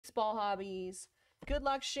Baseball Hobbies. Good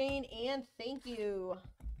luck, Shane, and thank you.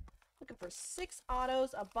 Looking for 6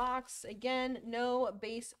 autos a box. Again, no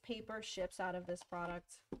base paper ships out of this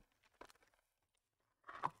product.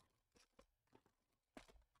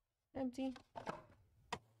 Empty.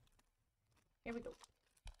 Here we go.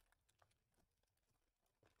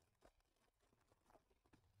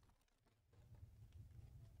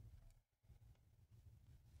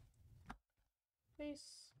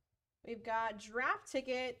 Base. We've got draft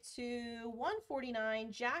ticket to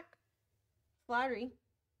 149, Jack Flaherty.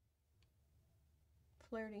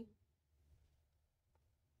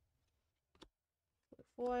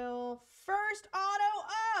 Foil. First auto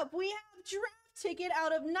up. We have draft ticket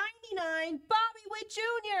out of 99, Bobby Witt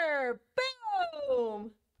Jr.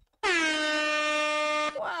 Boom.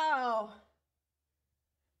 Wow.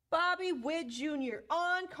 Bobby Witt Jr.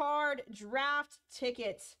 on card draft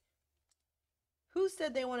ticket. Who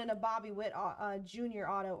said they wanted a Bobby Witt Jr.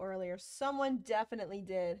 auto earlier? Someone definitely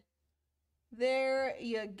did. There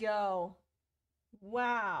you go.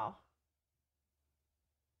 Wow.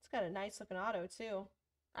 It's got a nice looking auto too.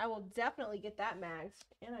 I will definitely get that mags.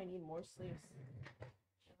 And I need more sleeves.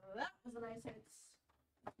 That was a nice hit.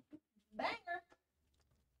 Banger.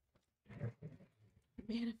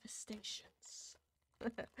 Manifestations.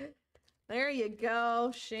 There you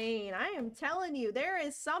go, Shane. I am telling you, there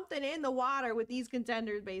is something in the water with these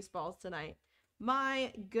Contenders baseballs tonight.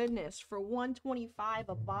 My goodness, for 125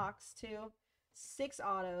 a box too. 6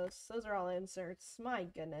 autos. Those are all inserts. My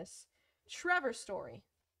goodness. Trevor Story.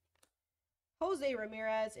 Jose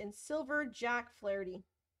Ramirez in silver, Jack Flaherty.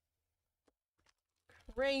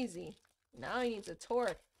 Crazy. Now he needs a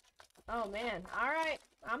torque. Oh man. All right.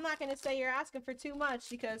 I'm not going to say you're asking for too much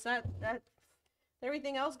because that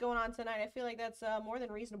everything else going on tonight, I feel like that's more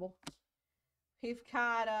than reasonable. We've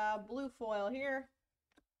got blue foil here.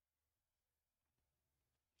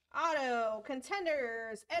 Auto,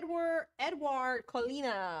 Contenders, Edward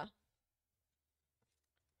Colina.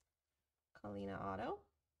 Colina auto.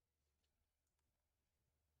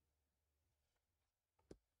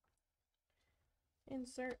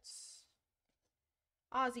 Inserts.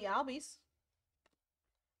 Ozzy Albies.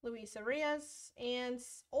 Luis Arias. And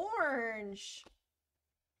orange.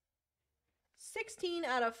 16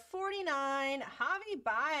 out of 49. Javi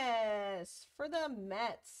Baez for the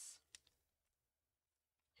Mets.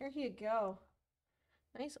 Here you go.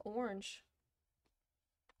 Nice orange.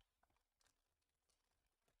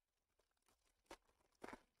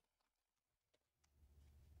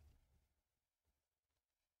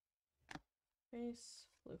 Base,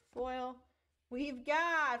 blue foil. We've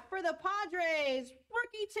got, for the Padres,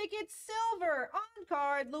 rookie ticket silver on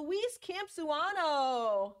card, Luis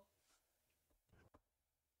Campsuano.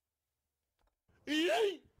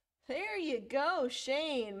 There you go,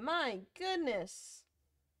 Shane. My goodness.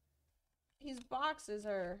 These boxes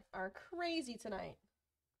are crazy tonight.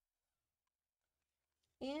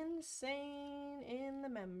 Insane in the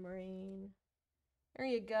membrane. There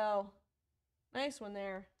you go. Nice one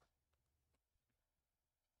there.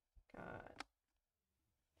 Got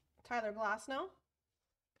Tyler Glasnow,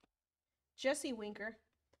 Jesse Winker,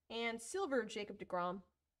 and silver Jacob deGrom.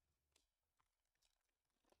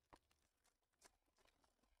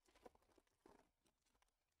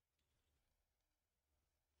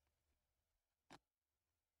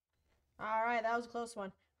 All right, that was a close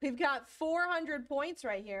one. We've got 400 points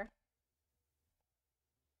right here.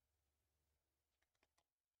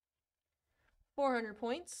 400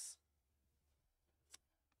 points.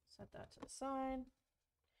 Set that to the side.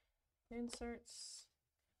 Inserts.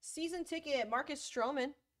 Season ticket, Marcus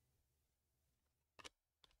Stroman.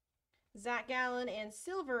 Zach Gallen and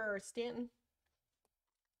silver Stanton.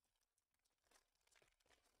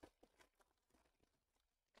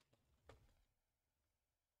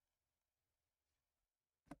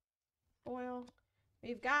 Foil.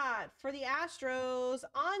 We've got, for the Astros,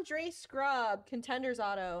 Andre Scrub, Contenders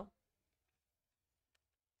auto.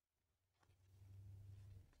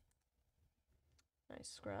 Nice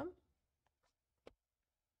scrub.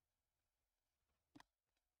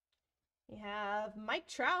 We have Mike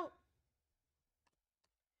Trout,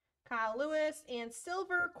 Kyle Lewis, and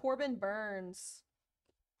silver Corbin Burns.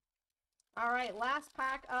 All right, last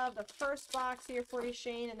pack of the first box here for you,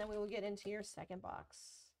 Shane, and then we will get into your second box.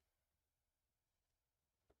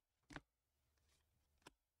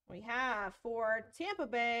 We have, for Tampa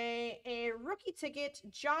Bay, a rookie ticket,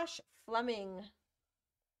 Josh Fleming.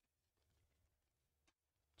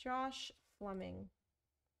 Josh Fleming.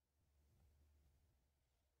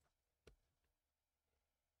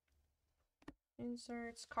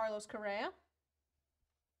 Inserts, Carlos Correa.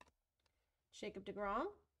 Jacob deGrom.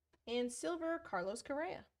 And silver, Carlos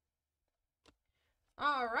Correa.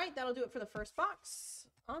 All right, that'll do it for the first box.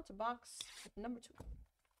 On to box number 2.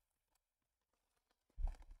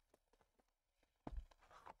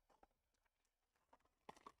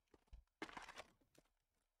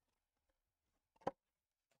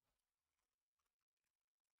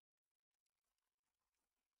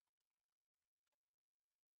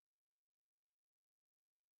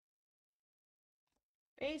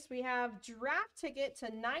 Base, we have draft ticket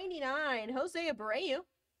to 99, Jose Abreu.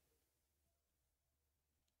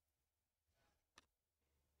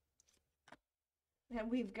 And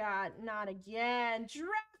we've got, not again,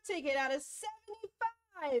 draft ticket out of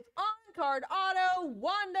 75, on-card auto,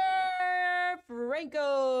 Wander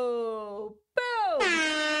Franco. Boom!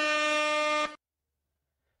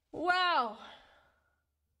 Wow.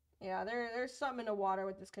 Yeah, there's something in the water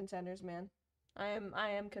with this Contenders, man.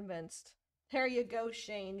 I am convinced. There you go,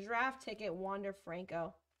 Shane. Draft ticket, Wander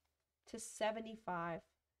Franco to 75.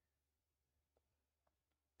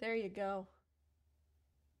 There you go.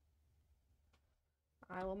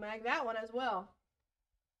 I will mag that one as well.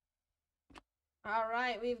 All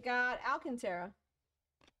right, we've got Alcantara.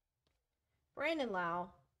 Brandon Lau.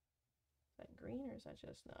 Is that green or is that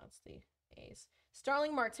just... No, it's the A's.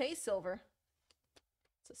 Starling Marte Silver.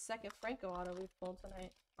 It's a second Franco auto we've pulled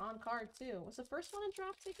tonight. On card, too. Was the first one a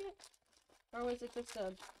draft ticket? Or was it just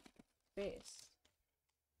a base?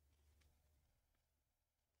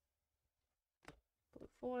 Blue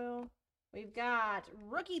foil. We've got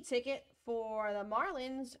rookie ticket for the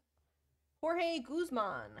Marlins, Jorge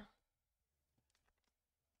Guzman.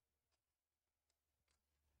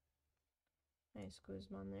 Nice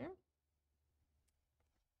Guzman there.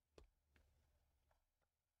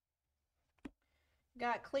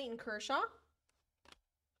 Got Clayton Kershaw,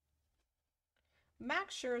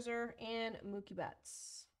 Max Scherzer, and Mookie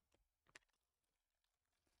Betts.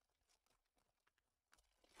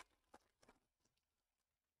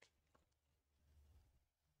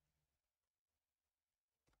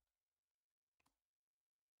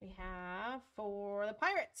 We have, for the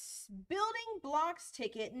Pirates, building blocks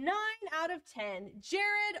ticket, 9 out of 10,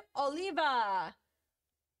 Jared Oliva.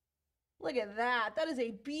 Look at that. That is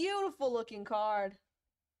a beautiful looking card.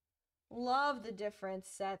 Love the different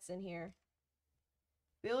sets in here.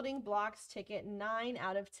 Building blocks ticket, 9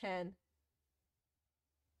 out of 10.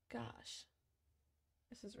 Gosh.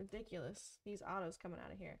 This is ridiculous. These autos coming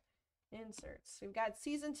out of here. Inserts. We've got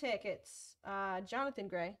season tickets. Jonathan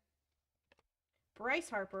Gray, Bryce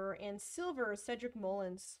Harper, and silver, Cedric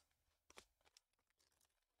Mullins.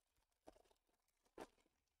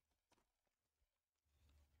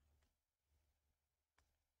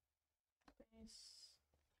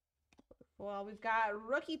 Well, we've got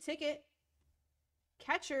rookie ticket.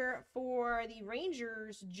 Catcher for the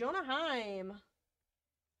Rangers, Jonah Heim.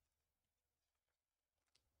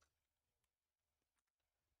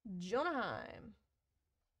 Jonah Heim.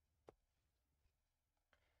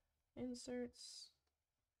 Inserts.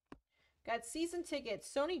 Got season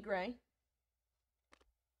tickets, Sonny Gray,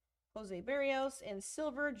 Jose Barrios, and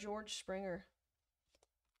silver, George Springer.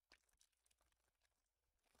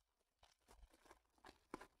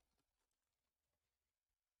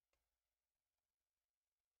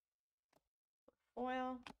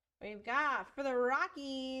 Oil. We've got, for the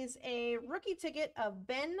Rockies, a rookie ticket of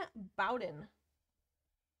Ben Bowden.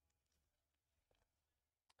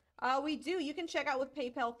 We do. You can check out with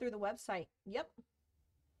PayPal through the website. Yep.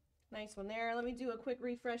 Nice one there. Let me do a quick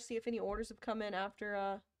refresh, see if any orders have come in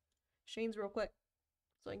after Shane's real quick,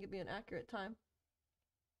 so I can give you an accurate time.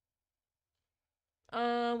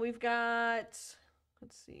 We've got,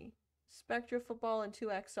 let's see, Spectra Football and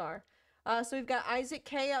 2XR. So we've got Isaac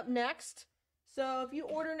K up next. So if you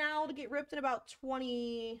order now, to get ripped in about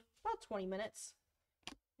 20 minutes.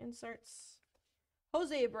 Inserts.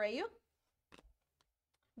 Jose Abreu,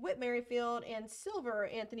 Whit Merrifield, and silver,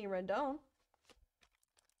 Anthony Rendon.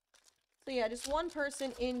 So yeah, just one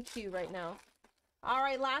person in queue right now. All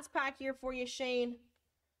right, last pack here for you, Shane.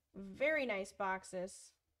 Very nice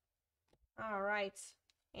boxes. All right.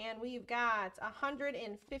 And we've got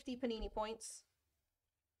 150 Panini points.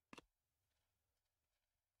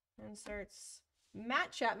 Inserts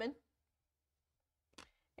Matt Chapman,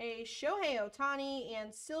 a Shohei Ohtani,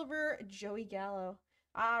 and silver, Joey Gallo.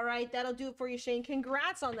 All right, that'll do it for you, Shane.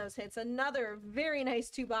 Congrats on those hits. Another very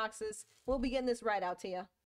nice 2 boxes. We'll be getting this right out to you.